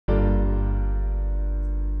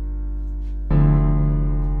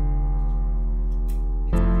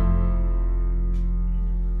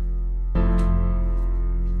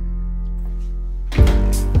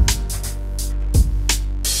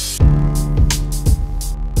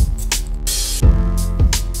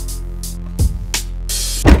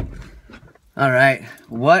All right,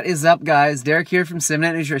 what is up, guys? Derek here from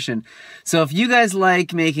Simnett Nutrition. So if you guys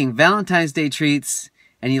like making Valentine's Day treats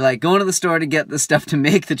and you like going to the store to get the stuff to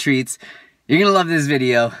make the treats, you're gonna love this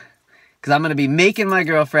video because I'm gonna be making my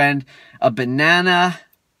girlfriend a banana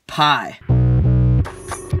pie.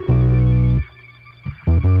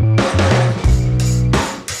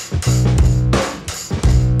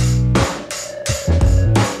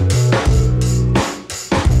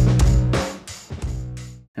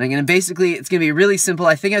 And I'm gonna basically, it's gonna be really simple.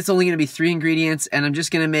 I think it's only gonna be 3 ingredients, and I'm just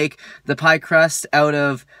gonna make the pie crust out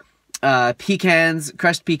of pecans,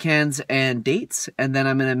 crushed pecans, and dates. And then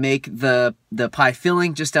I'm gonna make the pie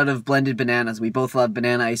filling just out of blended bananas. We both love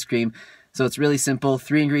banana ice cream. So it's really simple,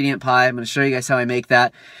 3 ingredient pie. I'm gonna show you guys how I make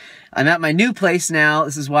that. I'm at my new place now.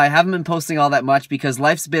 This is why I haven't been posting all that much, because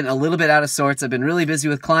life's been a little bit out of sorts. I've been really busy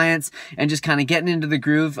with clients and just kind of getting into the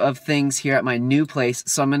groove of things here at my new place.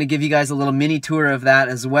 So I'm going to give you guys a little mini tour of that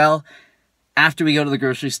as well after we go to the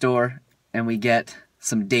grocery store and we get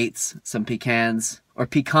some dates, some pecans, or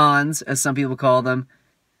pecans as some people call them.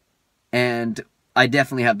 And I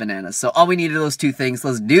definitely have bananas. So all we need are those 2 things.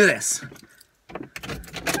 Let's do this.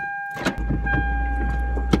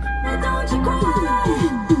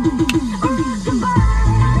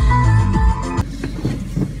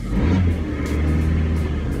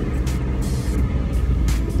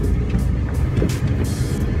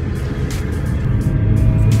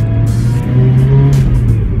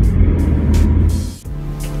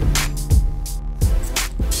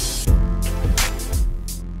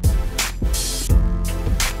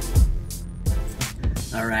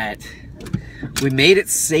 All right, we made it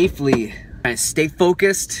safely. Stay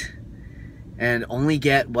focused and only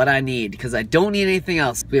get what I need, because I don't need anything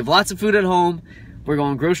else. We have lots of food at home. We're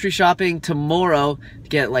going grocery shopping tomorrow to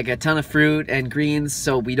get like a ton of fruit and greens,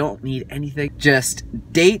 so we don't need anything. Just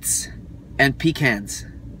dates and pecans,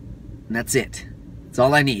 and that's it. That's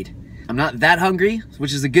all I need. I'm not that hungry,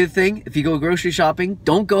 which is a good thing. If you go grocery shopping,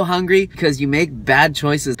 don't go hungry, because you make bad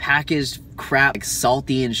choices. Packaged crap, like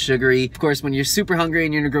salty and sugary. Of course, when you're super hungry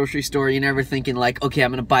and you're in a grocery store, you're never thinking like, okay,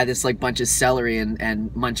 I'm gonna buy this like bunch of celery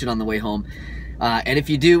and munch it on the way home. And if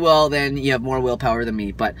you do, well, then you have more willpower than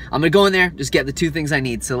me. But I'm gonna go in there, just get the 2 things I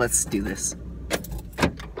need. So let's do this.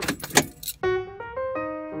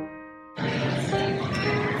 All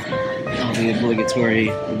the obligatory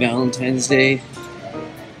Valentine's Day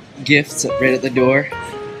gifts right at the door.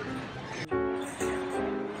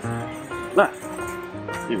 Ah,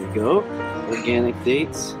 there we go. Organic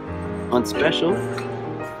dates on special.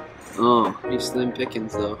 Oh, these slim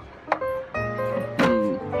pickings though.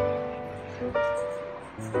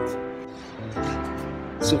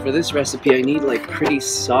 So for this recipe, I need like pretty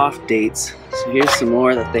soft dates. So here's some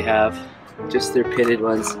more that they have. Just their pitted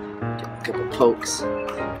ones. Get a couple pokes.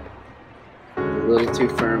 A little too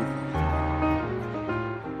firm.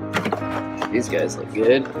 These guys look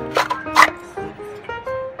good. Give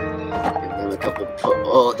them a couple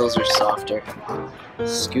oh, those are softer.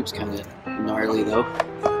 Scoop's kind of gnarly though.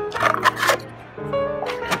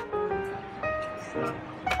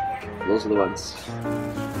 Those are the ones.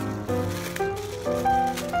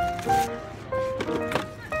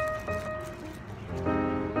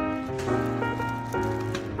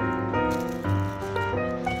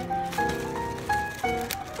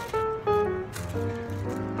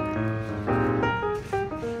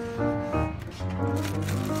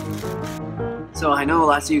 So I know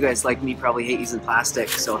lots of you guys like me probably hate using plastic,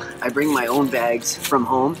 so I bring my own bags from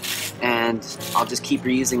home, and I'll just keep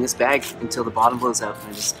reusing this bag until the bottom blows out.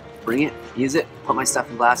 I just bring it, use it, put my stuff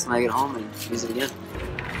in glass when I get home, and use it again.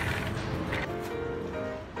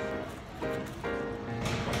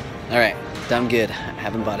 Alright, I'm good. I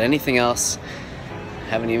haven't bought anything else.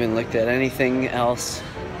 Haven't even looked at anything else.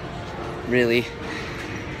 Really.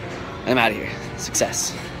 I'm out of here.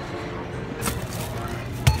 Success.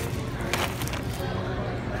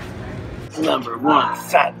 Number 1,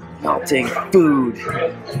 fat melting food.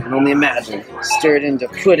 I can only imagine. Stir it into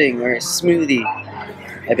pudding or a smoothie.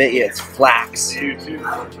 I bet you it's flax.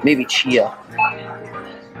 Maybe chia.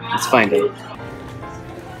 Let's find out.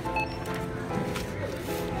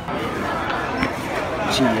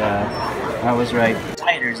 Chia. I was right.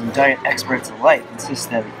 Dieters and diet experts alike insist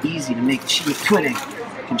that easy to make chia pudding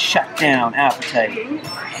can shut down appetite and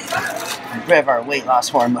rev our weight loss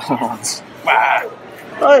hormones. Wow.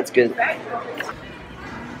 Oh, that's good.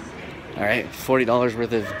 Alright, $40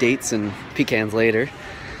 worth of dates and pecans later.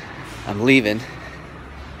 I'm leaving.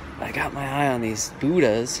 I got my eye on these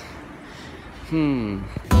Buddhas.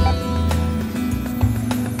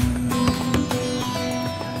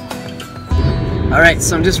 Alright,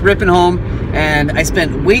 so I'm just ripping home. and I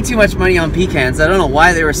spent way too much money on pecans. I don't know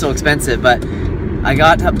why they were so expensive, but I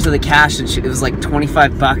got up to the cash and it was like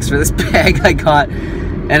 25 bucks for this bag I got.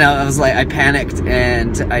 And I was like, I panicked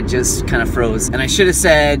and I just kind of froze. And I should have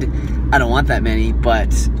said, I don't want that many,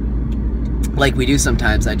 but like we do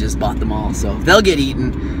sometimes, I just bought them all. So they'll get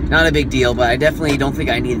eaten, not a big deal, but I definitely don't think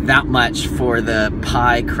I need that much for the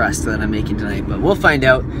pie crust that I'm making tonight, but we'll find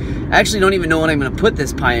out. I actually don't even know what I'm gonna put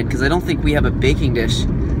this pie in because I don't think we have a baking dish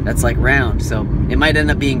that's like round. So it might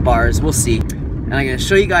end up being bars, we'll see. And I'm gonna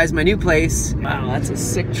show you guys my new place. Wow, that's a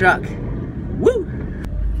sick truck. Woo!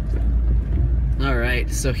 All right,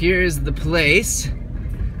 so here's the place.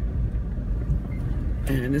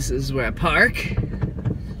 And this is where I park.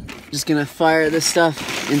 Just gonna fire this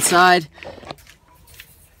stuff inside.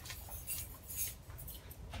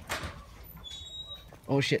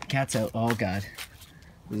 Oh shit, cat's out. Oh god.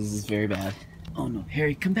 This is very bad. Oh no,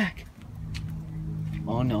 Harry, come back.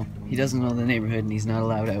 Oh no, he doesn't know the neighborhood and he's not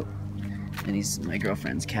allowed out. And he's my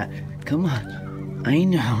girlfriend's cat. Come on, I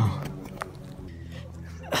know.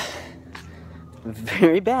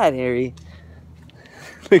 Very bad, Harry.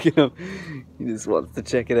 Look at him. He just wants to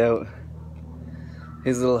check it out.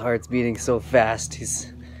 His little heart's beating so fast.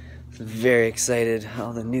 He's very excited.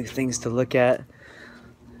 All the new things to look at.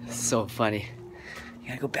 So funny. You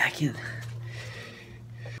gotta go back in.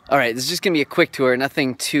 All right, this is just gonna be a quick tour,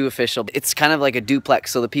 nothing too official. It's kind of like a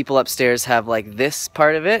duplex, so the people upstairs have like this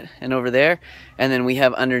part of it and over there, and then we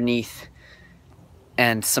have underneath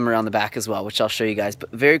and some around the back as well, which I'll show you guys. But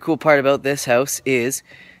the very cool part about this house is,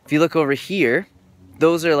 if you look over here,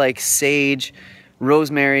 those are like sage,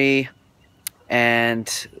 rosemary,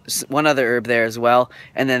 and one other herb there as well.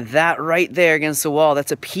 And then that right there against the wall,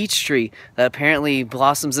 that's a peach tree that apparently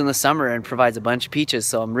blossoms in the summer and provides a bunch of peaches.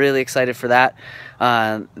 So I'm really excited for that.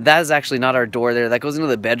 That is actually not our door there. That goes into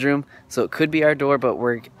the bedroom. So it could be our door, but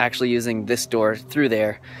we're actually using this door through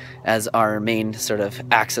there as our main sort of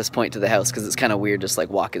access point to the house, because it's kind of weird just like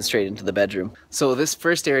walking straight into the bedroom. So this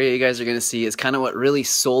first area you guys are gonna see is kind of what really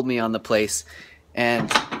sold me on the place. And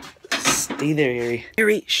stay there, Harry.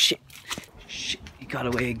 Harry, shit. Shit, he got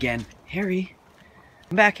away again. Harry,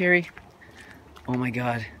 come back, Harry. Oh my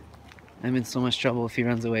god, I'm in so much trouble if he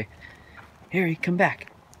runs away. Harry, come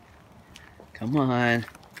back. Come on.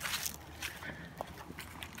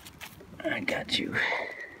 I got you.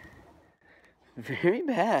 Very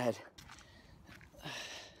bad.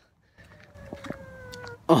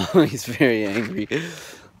 Oh, he's very angry.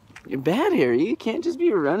 You're bad, Harry. You can't just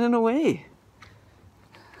be running away.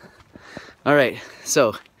 All right,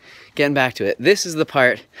 so getting back to it, this is the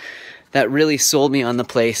part that really sold me on the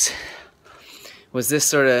place, was this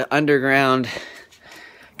sort of underground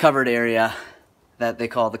covered area that they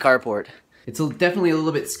call the carport. It's definitely a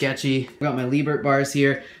little bit sketchy. I've got my Liebert bars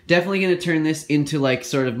here. Definitely gonna turn this into like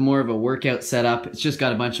sort of more of a workout setup. It's just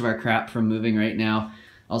got a bunch of our crap from moving right now.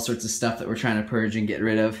 All sorts of stuff that we're trying to purge and get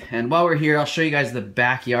rid of. And while we're here, I'll show you guys the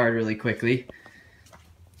backyard really quickly.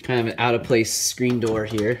 Kind of an out of place screen door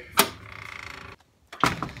here.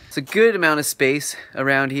 It's a good amount of space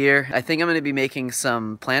around here. I think I'm gonna be making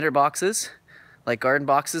some planter boxes, like garden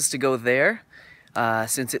boxes to go there,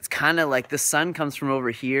 since it's kind of like the sun comes from over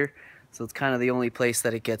here, so it's kind of the only place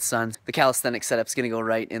that it gets sun. The calisthenic setup's gonna go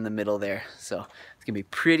right in the middle there, so it's gonna be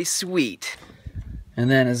pretty sweet.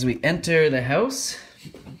 And then as we enter the house,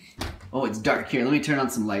 oh, it's dark here. Let me turn on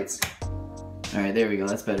some lights. All right, there we go,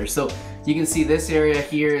 that's better. So you can see this area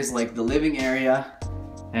here is like the living area,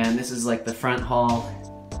 and this is like the front hall.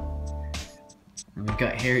 And we've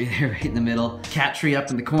got Harry there right in the middle. Cat tree up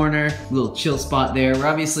in the corner, little chill spot there. We're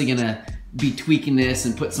obviously gonna be tweaking this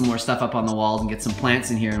and put some more stuff up on the walls and get some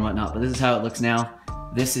plants in here and whatnot, but this is how it looks now.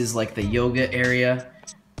 This is like the yoga area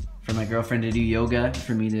for my girlfriend to do yoga,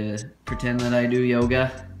 for me to pretend that I do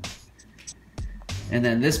yoga. And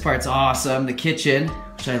then this part's awesome, the kitchen,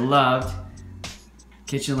 which I loved.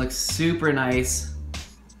 Kitchen looks super nice.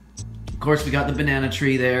 Of course, we got the banana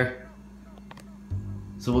tree there.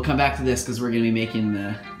 So we'll come back to this because we're gonna be making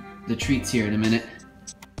the treats here in a minute.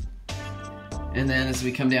 And then as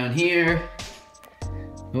we come down here,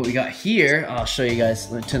 what we got here, I'll show you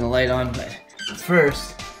guys. Let me turn the light on, but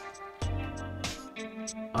first,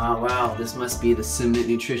 oh wow, this must be the Simnett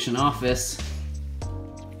Nutrition office.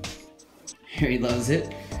 Harry loves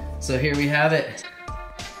it. So here we have it.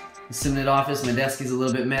 The Simnett office. My desk is a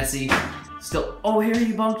little bit messy. Still, oh Harry,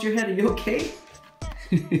 you bumped your head, are you okay?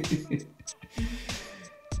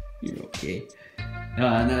 You're okay.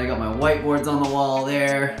 And then I got my whiteboards on the wall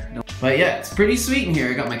there. But yeah, it's pretty sweet in here.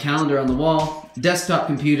 I got my calendar on the wall, desktop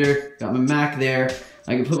computer, got my Mac there.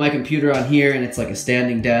 I can put my computer on here and it's like a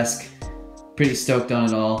standing desk. Pretty stoked on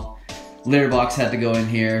it all. litter box had to go in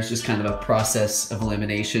here. It's just kind of a process of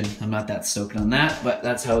elimination. I'm not that stoked on that, but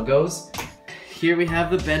that's how it goes. Here we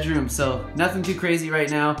have the bedroom, so nothing too crazy right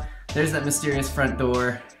now. There's that mysterious front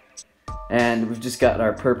door, and we've just got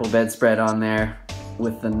our purple bedspread on there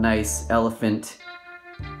with the nice elephant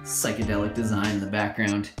psychedelic design in the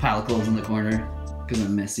background. Pile of clothes in the corner, because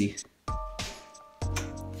I'm messy.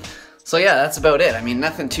 So yeah, that's about it. I mean,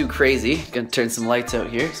 nothing too crazy. Gonna turn some lights out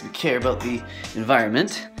here because we care about the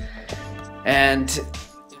environment. And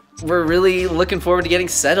we're really looking forward to getting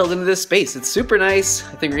settled into this space. It's super nice.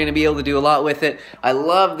 I think we're gonna be able to do a lot with it. I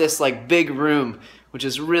love this like big room, which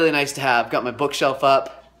is really nice to have. Got my bookshelf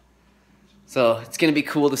up. So it's gonna be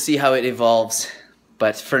cool to see how it evolves.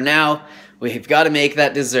 But for now, we've got to make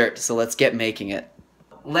that dessert, so let's get making it.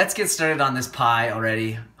 Let's get started on this pie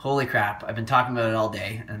already. Holy crap, I've been talking about it all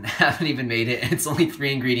day and haven't even made it. It's only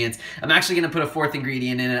 3 ingredients. I'm actually gonna put a 4th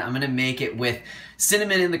ingredient in it. I'm gonna make it with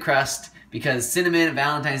cinnamon in the crust, because cinnamon and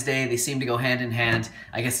Valentine's Day, they seem to go hand in hand.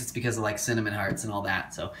 I guess it's because of like cinnamon hearts and all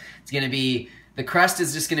that. So it's gonna be, the crust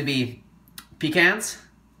is just gonna be pecans,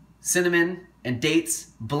 cinnamon, and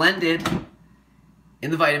dates blended in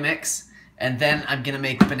the Vitamix. And then I'm gonna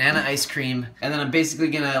make banana ice cream, and then I'm basically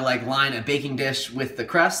gonna like line a baking dish with the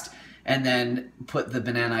crust and then put the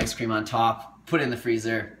banana ice cream on top, put it in the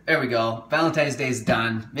freezer. There we go. Valentine's Day's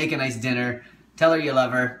done. Make a nice dinner. Tell her you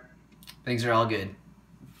love her. Things are all good.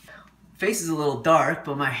 Face is a little dark,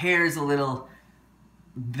 but my hair is a little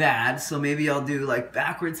bad, so maybe I'll do like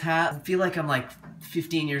backwards hat. I feel like I'm like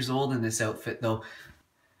 15 years old in this outfit though.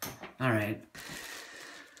 All right.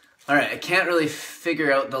 Alright, I can't really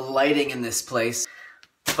figure out the lighting in this place,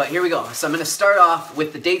 but here we go. So I'm going to start off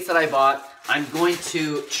with the dates that I bought. I'm going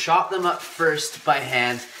to chop them up first by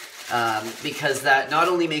hand because that not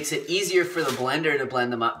only makes it easier for the blender to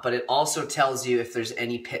blend them up, but it also tells you if there's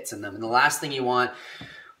any pits in them. And the last thing you want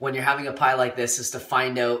when you're having a pie like this is to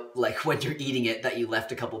find out, like when you're eating it, that you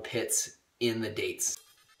left a couple pits in the dates.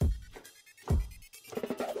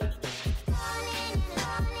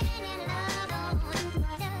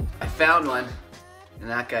 Found one, and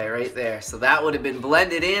that guy right there. So that would have been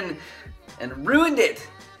blended in and ruined it.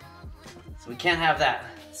 So we can't have that.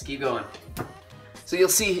 Let's keep going. So you'll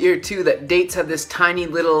see here too that dates have this tiny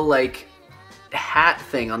little like hat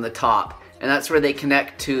thing on the top, and that's where they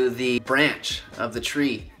connect to the branch of the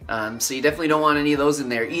tree. So you definitely don't want any of those in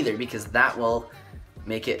there either, because that will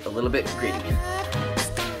make it a little bit gritty.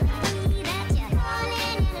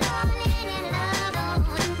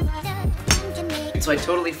 So I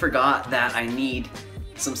totally forgot that I need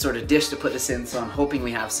some sort of dish to put this in, so I'm hoping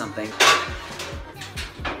we have something.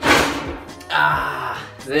 Ah,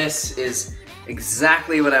 this is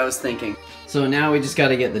exactly what I was thinking. So now we just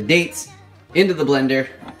gotta get the dates into the blender.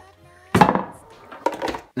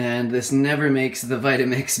 And this never makes the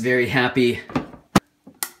Vitamix very happy.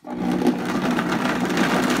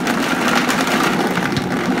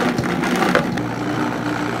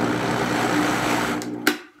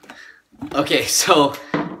 Okay, so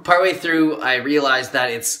partway through I realized that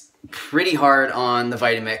it's pretty hard on the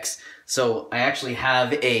Vitamix. So I actually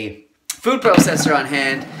have a food processor on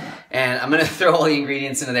hand, and I'm gonna throw all the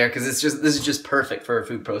ingredients into there because this is just perfect for a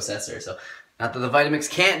food processor. So not that the Vitamix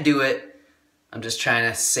can't do it, I'm just trying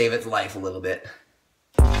to save its life a little bit.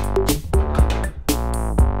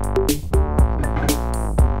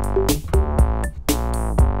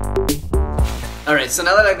 Alright, so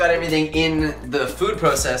now that I've got everything in the food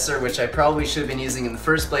processor, which I probably should have been using in the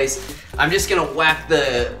first place, I'm just gonna whack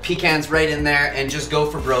the pecans right in there and just go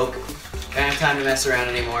for broke. I don't have time to mess around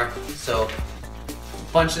anymore. So,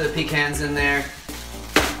 a bunch of the pecans in there.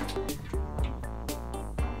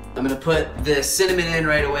 I'm gonna put the cinnamon in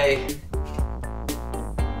right away.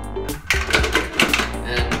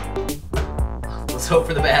 And let's hope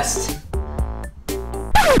for the best.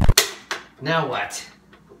 Now what?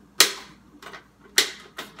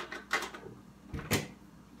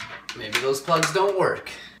 Maybe those plugs don't work.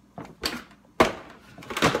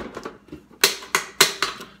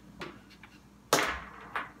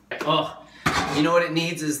 Oh, you know what it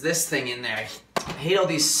needs is this thing in there. I hate all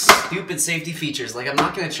these stupid safety features. Like, I'm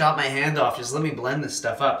not gonna chop my hand off. Just let me blend this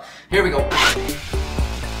stuff up. Here we go.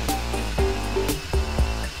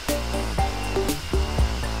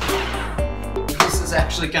 This is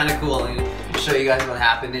actually kind of cool. I'm gonna show you guys what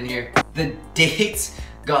happened in here. The dates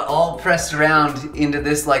got all pressed around into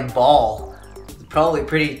this like ball. It's probably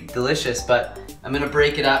pretty delicious, but I'm gonna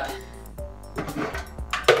break it up.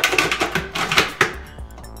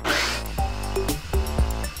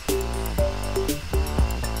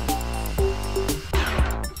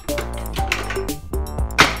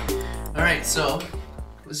 Alright, so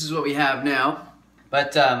this is what we have now.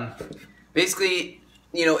 But Basically,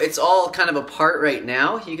 you know, it's all kind of apart right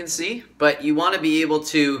now, you can see, but you want to be able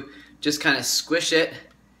to just kind of squish it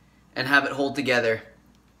and have it hold together,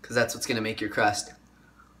 because that's what's going to make your crust.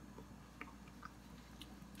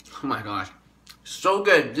 Oh my gosh. So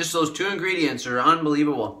good. Just those two ingredients are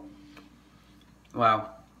unbelievable.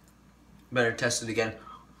 Wow. Better test it again.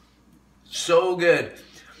 So good.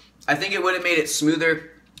 I think it would have made it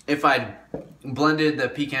smoother if I'd blended the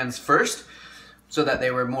pecans first, so that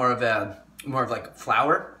they were more of like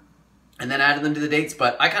flour, and then added them to the dates,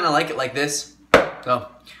 but I kind of like it like this. So,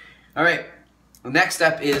 all right. The next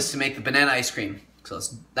step is to make the banana ice cream. So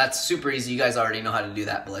that's super easy. You guys already know how to do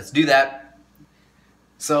that, but let's do that.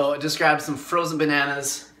 So just grab some frozen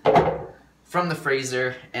bananas from the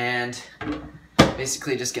freezer and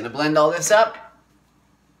basically just gonna blend all this up.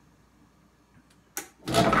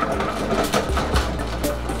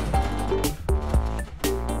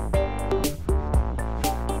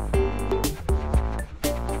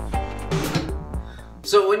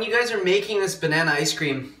 So when you guys are making this banana ice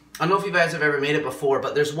cream, I don't know if you guys have ever made it before,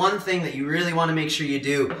 but there's one thing that you really want to make sure you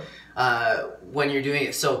do when you're doing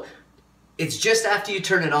it. So it's just after you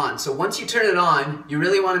turn it on. So once you turn it on, you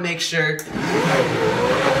really want to make sure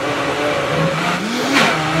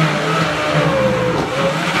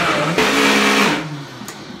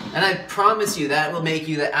and I promise you that will make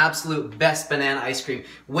you the absolute best banana ice cream.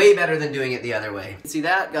 Way better than doing it the other way. See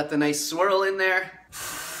that? Got the nice swirl in there.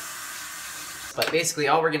 But basically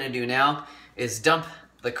all we're gonna do now is dump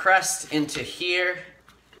the crust into here.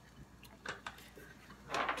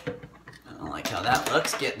 I don't like how that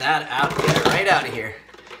looks. Get that out of there, right out of here.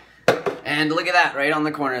 And look at that, right on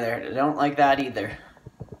the corner there. I don't like that either.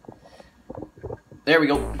 There we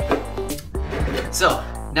go. So,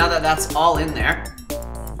 now that that's all in there,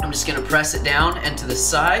 I'm just gonna press it down and to the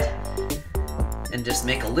side and just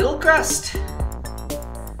make a little crust.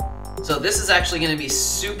 So this is actually gonna be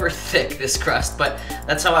super thick, this crust, but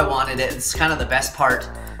that's how I wanted it. It's kind of the best part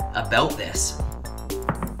about this.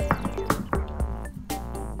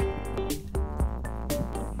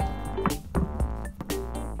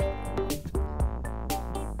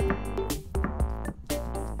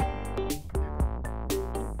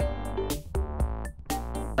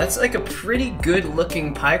 That's like a pretty good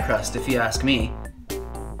looking pie crust if you ask me.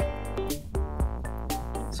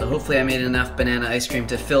 So hopefully I made enough banana ice cream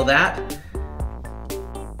to fill that.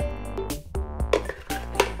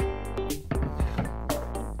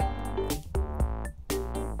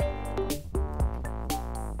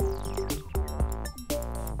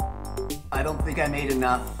 I don't think I made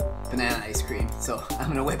enough banana ice cream, so I'm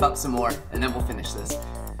gonna whip up some more and then we'll finish this.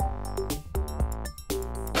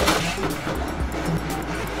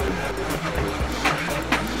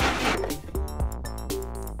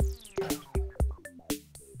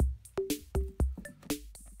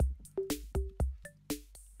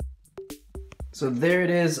 So there it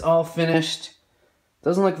is, all finished.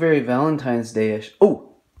 Doesn't look very Valentine's Day-ish.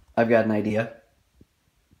 Oh, I've got an idea.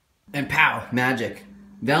 And pow, magic.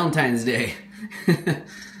 Valentine's Day.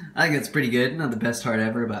 I think it's pretty good. Not the best heart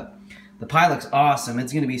ever, but the pie looks awesome.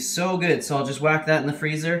 It's gonna be so good. So I'll just whack that in the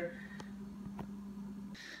freezer.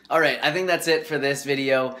 All right, I think that's it for this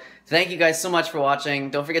video. Thank you guys so much for watching.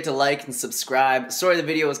 Don't forget to like and subscribe. Sorry the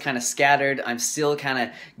video was kind of scattered. I'm still kind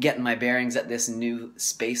of getting my bearings at this new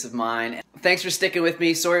space of mine. Thanks for sticking with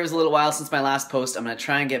me. Sorry it was a little while since my last post. I'm going to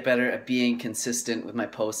try and get better at being consistent with my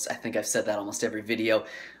posts. I think I've said that almost every video.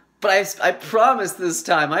 But I promise this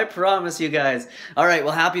time. I promise you guys. All right,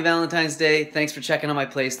 well, happy Valentine's Day. Thanks for checking out my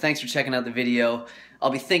place. Thanks for checking out the video. I'll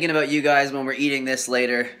be thinking about you guys when we're eating this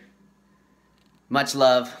later. Much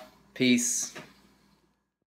love. Peace.